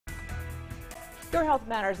Your Health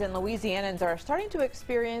Matters in Louisianans are starting to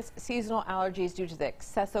experience seasonal allergies due to the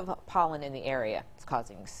excessive pollen in the area. It's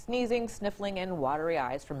causing sneezing, sniffling, and watery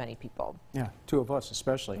eyes for many people. Yeah, two of us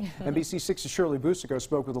especially. NBC6's Shirley Busico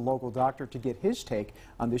spoke with a local doctor to get his take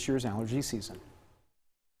on this year's allergy season.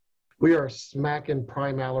 We are smack in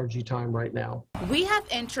prime allergy time right now. We have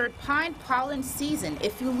entered pine pollen season.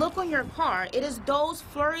 If you look on your car, it is those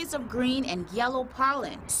flurries of green and yellow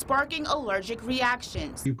pollen, sparking allergic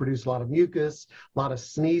reactions. You produce a lot of mucus, a lot of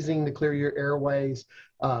sneezing to clear your airways,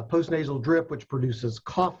 postnasal drip, which produces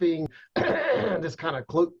coughing, this kind of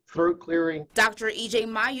throat clearing. Dr. E.J.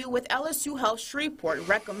 Mayu with LSU Health Shreveport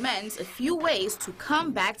recommends a few ways to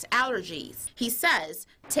combat allergies. He says,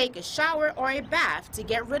 take a shower or a bath to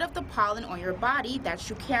get rid of the pollen on your body that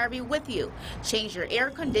you carry with you. Change your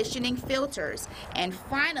air conditioning filters. And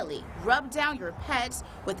finally, rub down your pets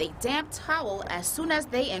with a damp towel as soon as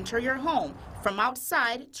they enter your home from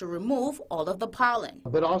outside to remove all of the pollen.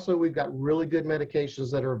 But also we've got really good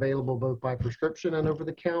medications that are available both by prescription and over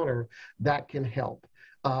the counter that can help.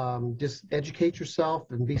 Just educate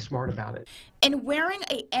yourself and be smart about it. And wearing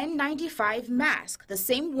a N95 mask, the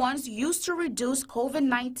same ones used to reduce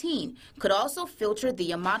COVID-19, could also filter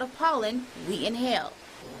the amount of pollen we inhale.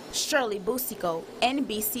 Shirley Busico,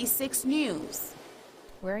 NBC6 News.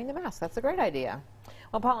 Wearing the mask, that's a great idea.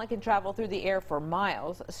 Well, pollen can travel through the air for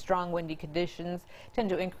miles. Strong windy conditions tend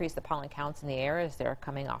to increase the pollen counts in the air as they're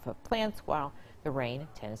coming off of plants, while the rain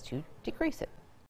tends to decrease it.